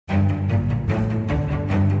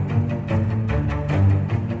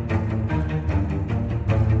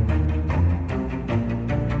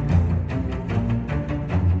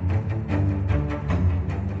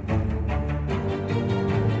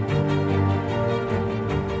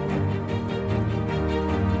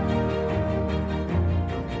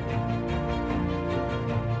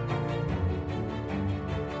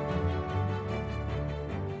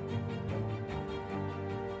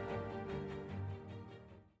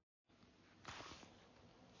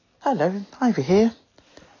Hello, Ivy here.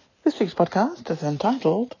 This week's podcast is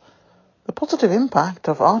entitled The Positive Impact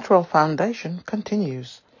of Archwell Foundation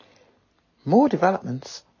Continues. More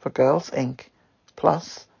developments for Girls Inc.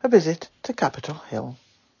 plus a visit to Capitol Hill.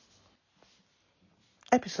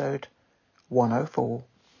 Episode 104.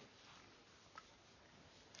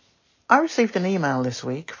 I received an email this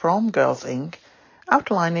week from Girls Inc.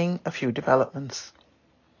 outlining a few developments.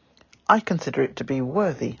 I consider it to be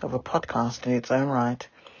worthy of a podcast in its own right.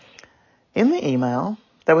 In the email,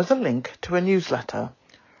 there was a link to a newsletter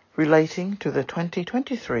relating to the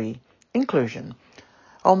 2023 inclusion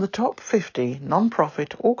on the top 50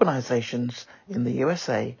 non-profit organisations in the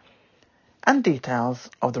USA and details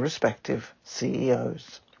of the respective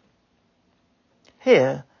CEOs.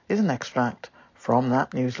 Here is an extract from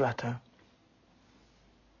that newsletter.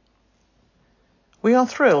 We are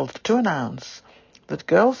thrilled to announce that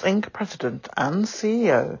Girls Inc. President and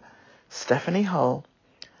CEO Stephanie Hull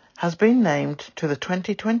has been named to the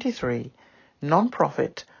 2023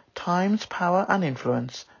 non-profit Times Power and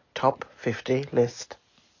Influence Top 50 list.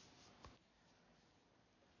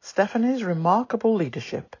 Stephanie's remarkable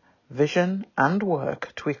leadership, vision and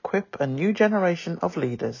work to equip a new generation of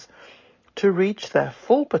leaders to reach their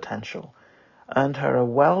full potential earned her a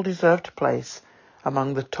well-deserved place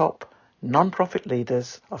among the top non-profit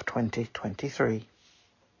leaders of 2023.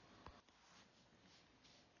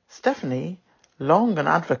 Stephanie, long an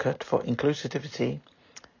advocate for inclusivity,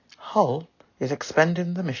 Hull is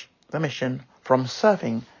expanding the mission from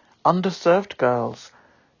serving underserved girls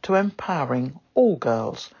to empowering all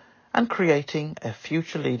girls and creating a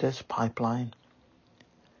future leaders pipeline.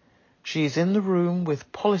 She is in the room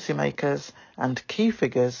with policymakers and key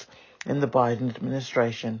figures in the Biden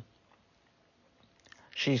administration.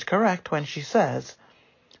 She's correct when she says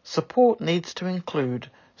support needs to include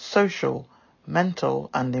social, mental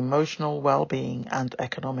and emotional well-being and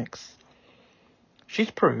economics.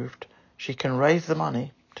 She's proved she can raise the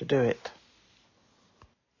money to do it.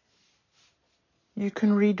 You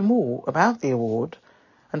can read more about the award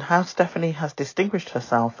and how Stephanie has distinguished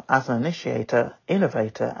herself as an initiator,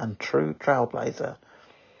 innovator and true trailblazer.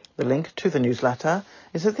 The link to the newsletter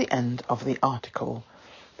is at the end of the article.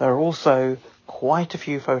 There are also quite a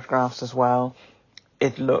few photographs as well.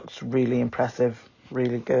 It looks really impressive,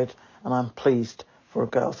 really good, and I'm pleased for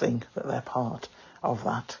Girls Inc. that they're part of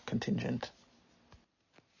that contingent.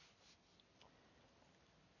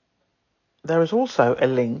 There is also a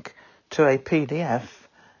link to a PDF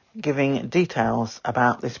giving details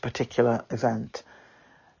about this particular event.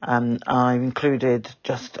 I've included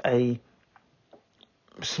just a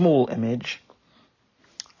small image.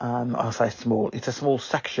 I'll say small. It's a small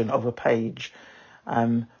section of a page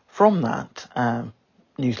from that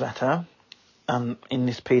newsletter in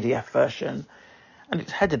this PDF version. And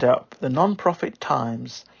it's headed up the Non-Profit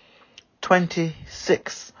Times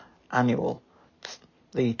 26th Annual,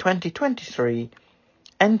 the 2023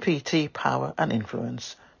 NPT Power and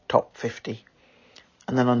Influence Top 50.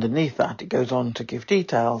 And then underneath that, it goes on to give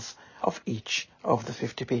details of each of the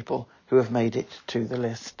 50 people who have made it to the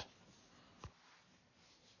list.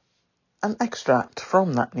 An extract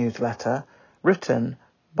from that newsletter written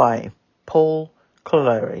by Paul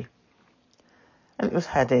Collery. And it was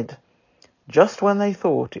headed, "Just when they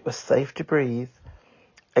thought it was safe to breathe,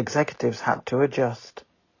 executives had to adjust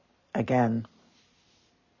again."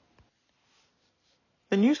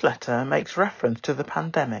 The newsletter makes reference to the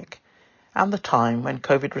pandemic and the time when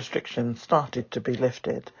COVID restrictions started to be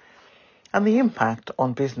lifted and the impact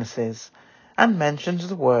on businesses, and mentions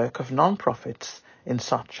the work of non-profits in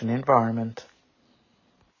such an environment.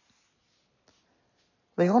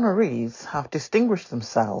 The honorees have distinguished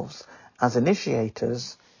themselves as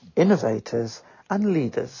initiators, innovators and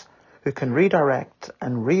leaders who can redirect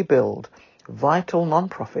and rebuild vital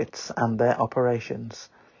non-profits and their operations.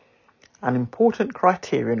 An important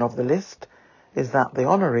criterion of the list is that the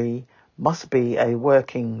honoree must be a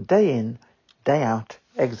working day-in, day-out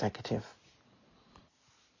executive.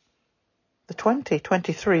 The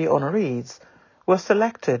 2023 honorees were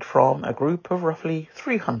selected from a group of roughly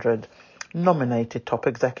 300 nominated top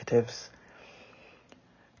executives.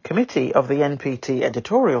 Committee of the NPT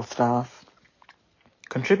editorial staff,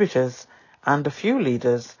 contributors and a few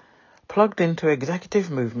leaders plugged into executive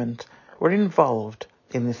movement were involved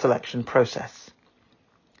in the selection process.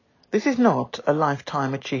 This is not a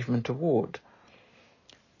Lifetime Achievement Award.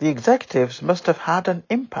 The executives must have had an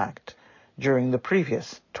impact during the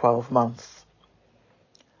previous 12 months.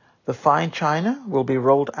 The fine china will be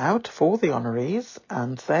rolled out for the honorees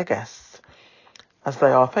and their guests as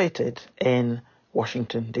they are feted in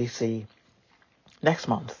Washington, D.C. next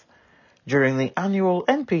month during the annual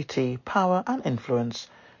NPT Power and Influence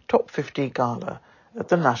Top 50 Gala at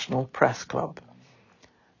the National Press Club.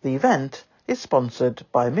 The event is sponsored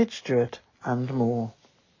by Midge Stewart and more.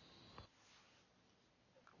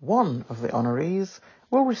 One of the honorees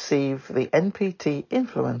will receive the NPT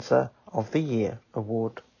Influencer of the Year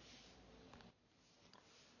award.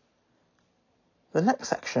 The next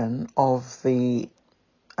section of the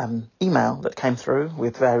email that came through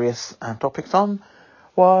with various topics on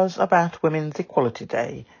was about Women's Equality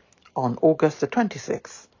Day on August the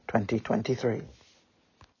 26th, 2023.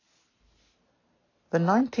 The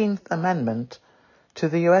 19th Amendment to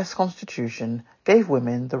the US Constitution gave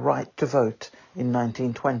women the right to vote in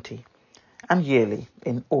 1920, and yearly,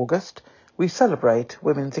 in August, we celebrate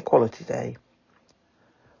Women's Equality Day.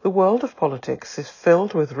 The world of politics is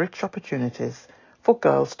filled with rich opportunities for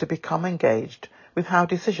girls to become engaged with how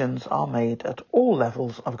decisions are made at all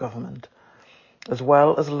levels of government, as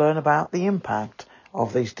well as learn about the impact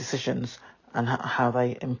of these decisions and how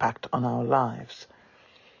they impact on our lives.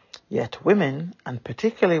 Yet women, and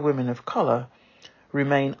particularly women of colour,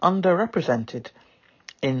 remain underrepresented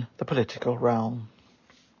in the political realm.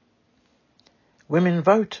 Women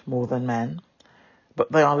vote more than men,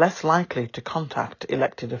 but they are less likely to contact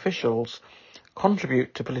elected officials,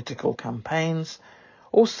 contribute to political campaigns,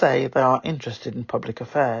 or say they are interested in public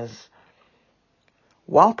affairs.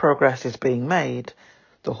 While progress is being made,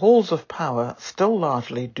 the halls of power still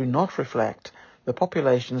largely do not reflect the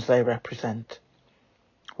populations they represent.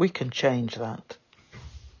 We can change that.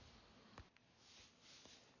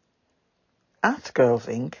 At Girls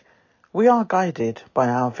Inc., we are guided by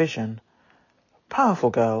our vision,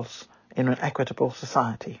 powerful girls in an equitable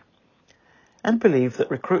society, and believe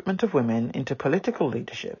that recruitment of women into political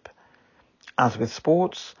leadership, as with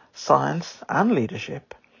sports, science and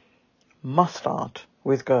leadership, must start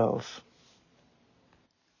with girls.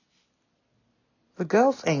 The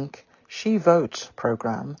Girls Inc. She Votes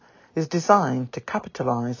programme is designed to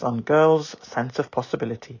capitalise on girls' sense of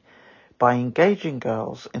possibility by engaging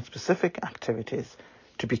girls in specific activities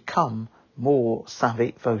to become more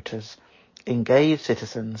savvy voters, engaged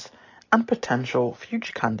citizens and potential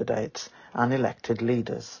future candidates and elected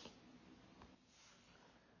leaders.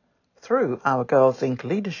 Through our Girls Inc.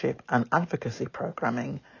 leadership and advocacy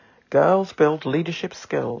programming, girls build leadership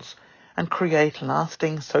skills and create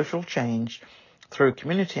lasting social change through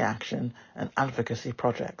community action and advocacy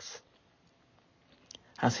projects.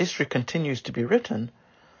 As history continues to be written,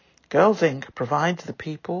 Girls Inc. provides the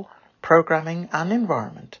people, programming and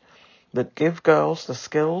environment that give girls the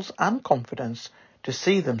skills and confidence to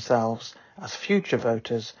see themselves as future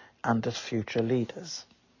voters and as future leaders.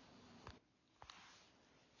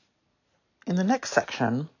 In the next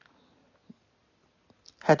section,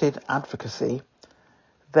 headed Advocacy,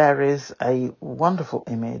 there is a wonderful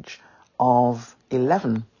image of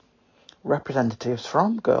 11 representatives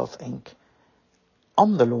from Girls Inc.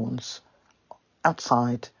 on the lawns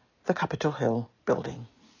outside the Capitol Hill building.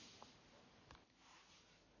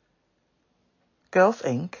 Girls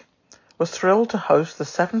Inc. was thrilled to host the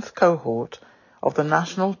 7th cohort of the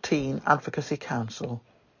National Teen Advocacy Council,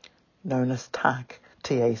 known as TAC,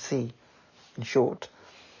 T-A-C in short,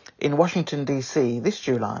 in Washington, D.C. this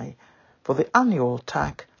July for the annual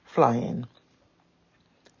TAC Fly-In.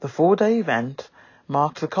 The 4-day event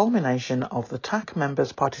marked the culmination of the TAC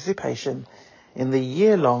members' participation in the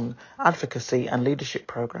year-long advocacy and leadership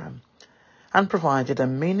program and provided a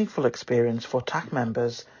meaningful experience for TAC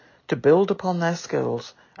members to build upon their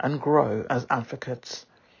skills and grow as advocates.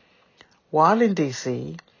 While in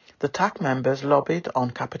DC, the TAC members lobbied on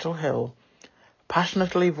Capitol Hill,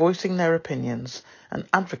 passionately voicing their opinions and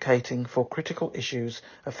advocating for critical issues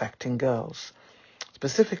affecting girls,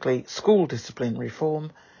 specifically school discipline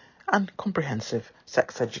reform and comprehensive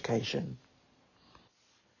sex education.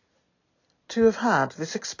 To have had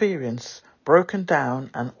this experience broken down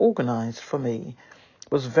and organised for me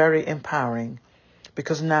was very empowering,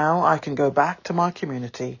 because now I can go back to my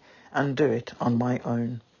community and do it on my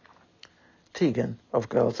own. Tegan of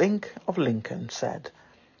Girls Inc. of Lincoln said,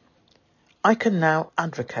 "I can now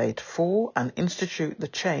advocate for and institute the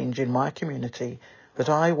change in my community that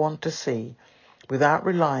I want to see without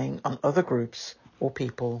relying on other groups or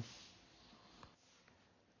people."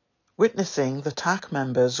 Witnessing the TAC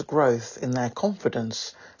members' growth in their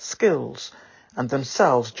confidence, skills and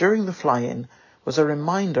themselves during the fly-in was a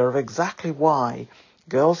reminder of exactly why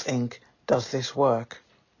Girls Inc. does this work.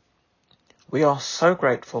 We are so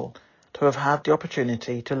grateful to have had the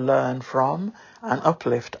opportunity to learn from and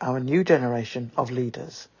uplift our new generation of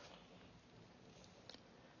leaders.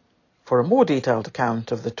 For a more detailed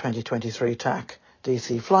account of the 2023 TAC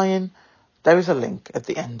DC fly-in, there is a link at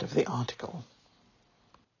the end of the article.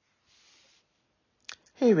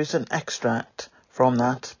 Here here is an extract from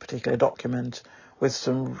that particular document with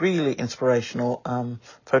some really inspirational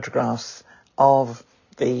photographs of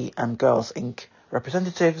the Girls Inc.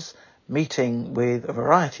 representatives meeting with a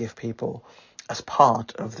variety of people as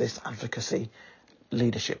part of this advocacy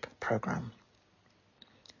leadership programme.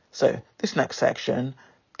 So this next section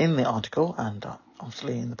in the article, and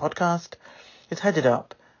obviously in the podcast, is headed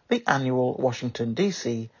up the annual Washington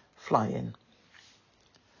DC fly-in.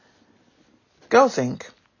 Girls Inc.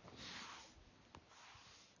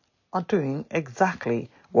 are doing exactly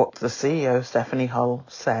what the CEO Stephanie Hull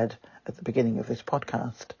said at the beginning of this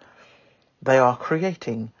podcast. They are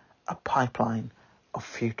creating a pipeline of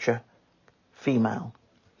future female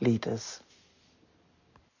leaders.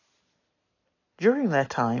 During their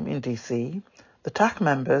time in DC, the TAC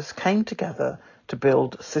members came together to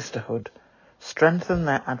build sisterhood, strengthen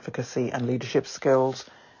their advocacy and leadership skills,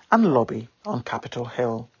 and lobby on Capitol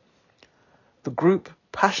Hill. The group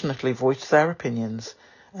passionately voiced their opinions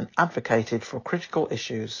and advocated for critical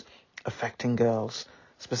issues affecting girls,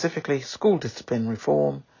 specifically school discipline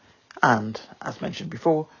reform and, as mentioned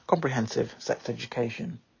before, comprehensive sex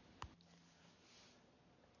education.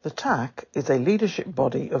 The TAC is a leadership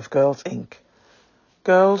body of Girls Inc.,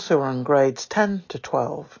 girls who are in grades 10 to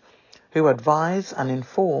 12, who advise and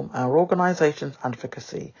inform our organisation's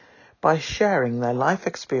advocacy by sharing their life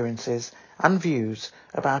experiences and views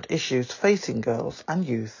about issues facing girls and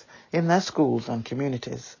youth in their schools and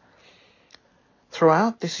communities.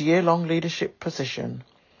 Throughout this year-long leadership position,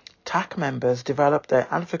 TAC members develop their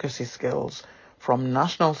advocacy skills from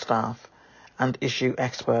national staff and issue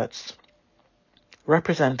experts,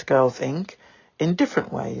 represent Girls Inc. in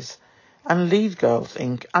different ways, and lead Girls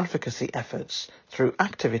Inc. advocacy efforts through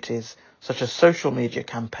activities such as social media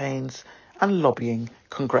campaigns and lobbying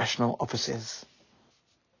congressional offices.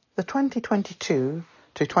 The 2022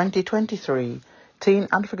 to 2023 Teen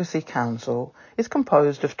Advocacy Council is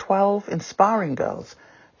composed of 12 inspiring girls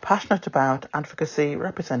passionate about advocacy,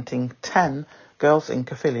 representing 10 Girls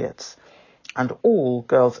Inc. affiliates and all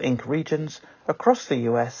Girls Inc. regions across the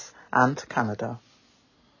US and Canada.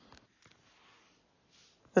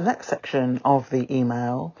 The next section of the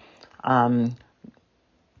email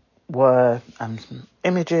were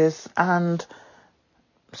images and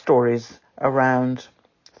stories around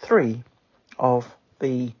 3 of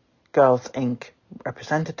the Girls Inc.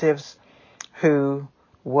 representatives who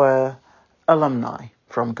were alumni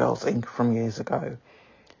from Girls Inc. from years ago.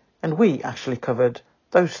 And we actually covered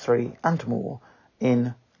those 3 and more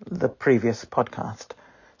in the previous podcast.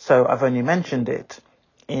 So I've only mentioned it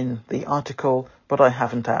in the article, but I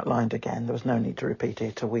haven't outlined again. There was no need to repeat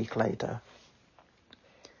it a week later.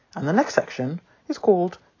 And the next section is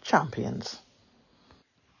called Champions.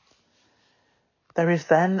 There is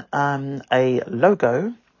then a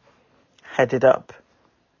logo headed up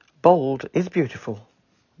Bold is Beautiful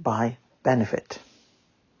by Benefit.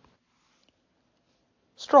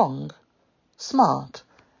 Strong, smart,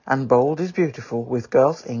 and bold is beautiful with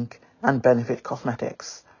Girls Inc. and Benefit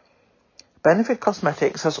Cosmetics. Benefit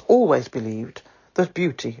Cosmetics has always believed that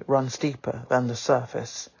beauty runs deeper than the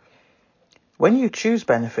surface. When you choose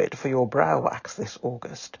Benefit for your brow wax this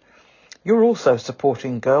August, you're also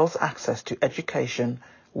supporting girls' access to education,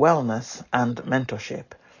 wellness and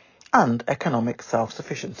mentorship, and economic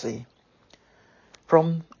self-sufficiency.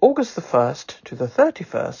 From August the 1st to the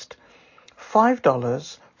 31st,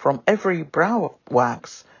 $5 from every brow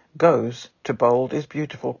wax goes to Bold is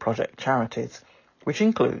Beautiful project charities, which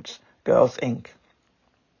includes Girls Inc.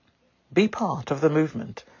 Be part of the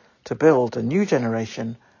movement to build a new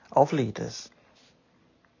generation of leaders.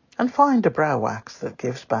 And find a brow wax that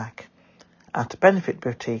gives back at Benefit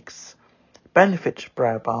Boutiques, Benefit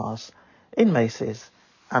Brow Bars, in Macy's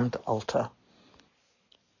and Ulta.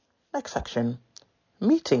 Next section,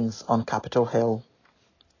 meetings on Capitol Hill.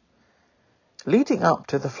 Leading up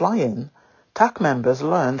to the fly-in, TAC members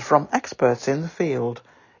learned from experts in the field,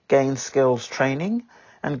 gained skills training,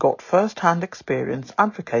 and got first-hand experience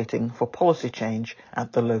advocating for policy change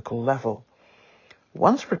at the local level.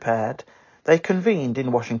 Once prepared, they convened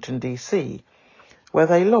in Washington, D.C., where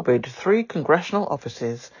they lobbied 3 congressional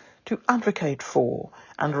offices to advocate for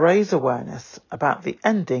and raise awareness about the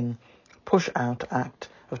Ending Push Out Act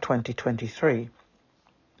of 2023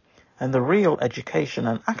 and the Real Education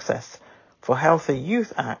and Access for Healthy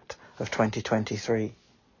Youth Act of 2023.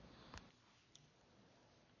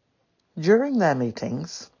 During their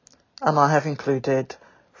meetings, and I have included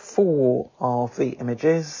 4 of the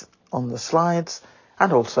images on the slides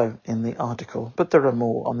and also in the article, but there are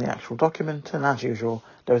more on the actual document, and as usual,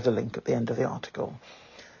 there is a link at the end of the article.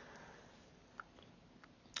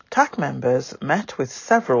 TAC members met with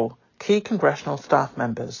several key congressional staff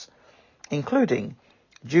members, including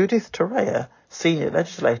Judith Torreya, Senior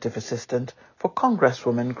Legislative Assistant for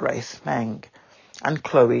Congresswoman Grace Meng, and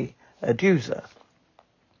Chloe Aduza,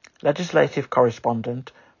 Legislative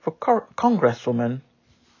Correspondent for Congresswoman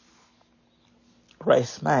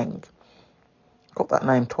Grace Meng. Got that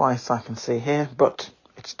name twice, I can see here, but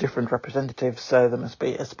it's different representatives, so there must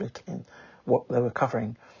be a split in what they were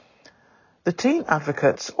covering. The teen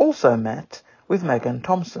advocates also met with Megan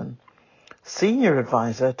Thompson, Senior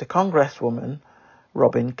Advisor to Congresswoman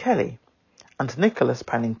Robin Kelly, and Nicholas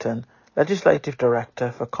Pennington, Legislative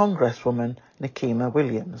Director for Congresswoman Nikema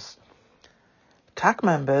Williams. TAC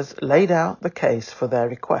members laid out the case for their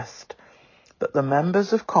request that the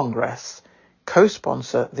members of Congress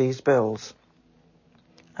co-sponsor these bills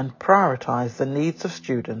and prioritise the needs of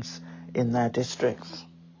students in their districts.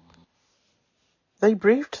 They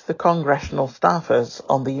briefed the congressional staffers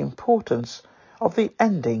on the importance of the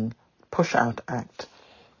Ending Push-Out Act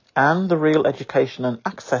and the Real Education and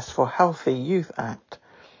Access for Healthy Youth Act,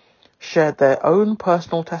 shared their own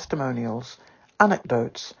personal testimonials,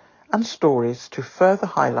 anecdotes, and stories to further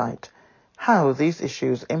highlight how these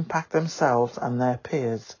issues impact themselves and their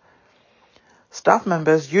peers. Staff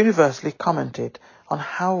members universally commented on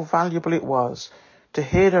how valuable it was to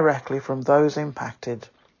hear directly from those impacted,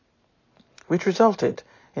 which resulted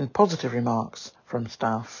in positive remarks from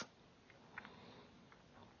staff.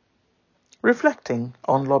 Reflecting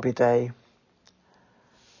on Lobby Day.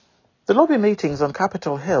 The lobby meetings on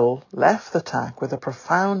Capitol Hill left the TAC with a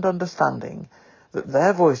profound understanding that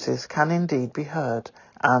their voices can indeed be heard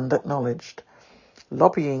and acknowledged.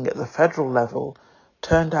 Lobbying at the federal level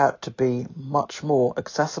turned out to be much more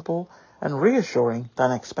accessible and reassuring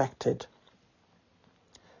than expected.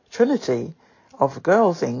 Trinity of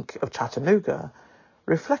Girls Inc. of Chattanooga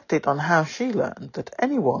reflected on how she learned that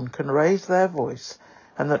anyone can raise their voice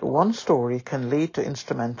and that one story can lead to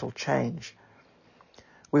instrumental change.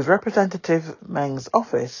 With Representative Meng's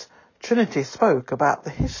office, Trinity spoke about the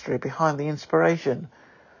history behind the inspiration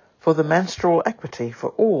for the Menstrual Equity for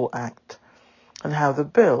All Act and how the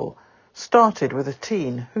bill started with a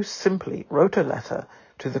teen who simply wrote a letter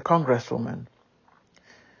to the Congresswoman.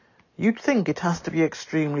 You'd think it has to be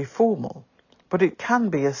extremely formal, but it can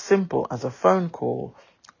be as simple as a phone call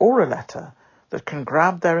or a letter that can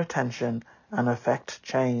grab their attention and affect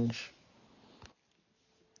change.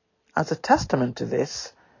 As a testament to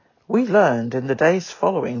this, we learned in the days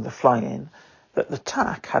following the fly-in that the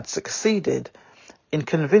TAC had succeeded in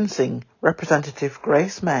convincing Representative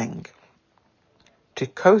Grace Meng to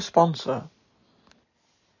co-sponsor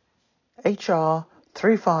H.R.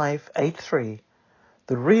 3583,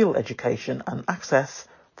 the Real Education and Access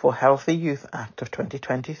for Healthy Youth Act of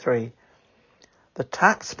 2023. The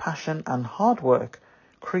TAC's passion and hard work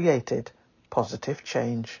created positive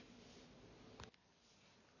change.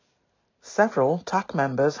 Several TAC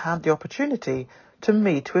members had the opportunity to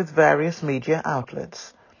meet with various media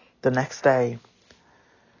outlets the next day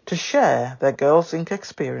to share their Girls Inc.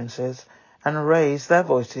 experiences and raise their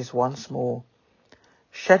voices once more,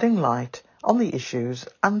 shedding light on the issues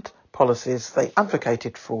and policies they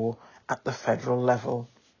advocated for at the federal level.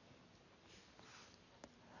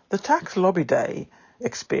 The TAC's Lobby Day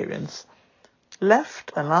experience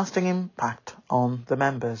left a lasting impact on the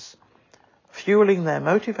members, fueling their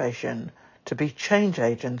motivation to be change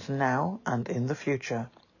agents now and in the future.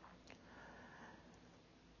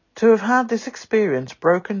 To have had this experience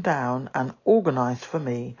broken down and organised for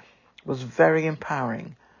me was very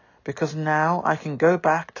empowering, because now I can go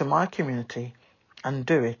back to my community and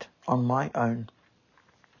do it on my own,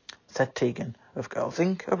 said Tegan of Girls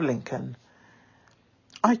Inc. of Lincoln.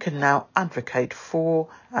 I can now advocate for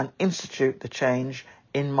and institute the change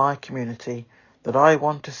in my community that I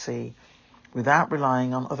want to see without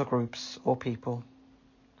relying on other groups or people.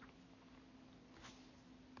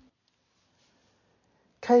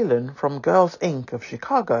 Kaylin from Girls Inc. of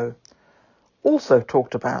Chicago also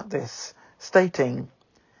talked about this, stating,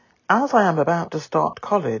 "As I am about to start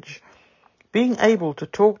college, being able to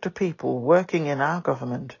talk to people working in our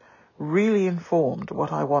government really informed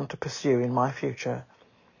what I want to pursue in my future.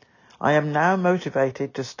 I am now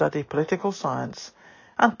motivated to study political science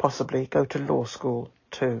and possibly go to law school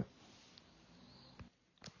too."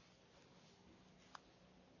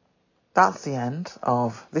 That's the end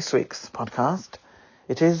of this week's podcast.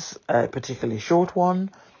 It is a particularly short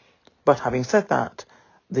one, but having said that,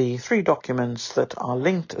 the 3 documents that are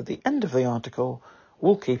linked at the end of the article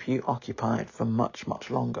will keep you occupied for much, much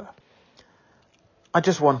longer. I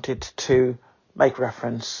just wanted to make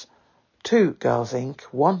reference to Girls Inc.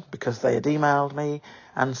 One, because they had emailed me,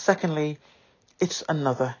 and secondly, it's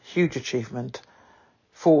another huge achievement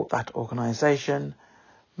for that organisation,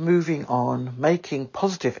 moving on, making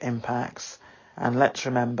positive impacts. And let's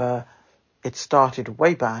remember, it started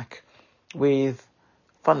way back with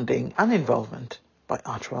funding and involvement by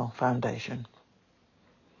Archewell Foundation.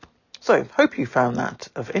 So, hope you found that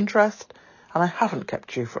of interest, and I haven't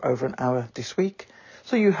kept you for over an hour this week,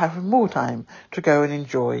 so you have more time to go and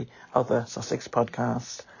enjoy other Sussex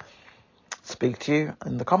podcasts. Speak to you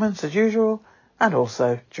in the comments as usual, and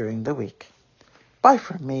also during the week. Bye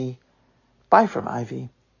from me. Bye from Ivy.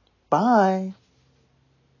 Bye.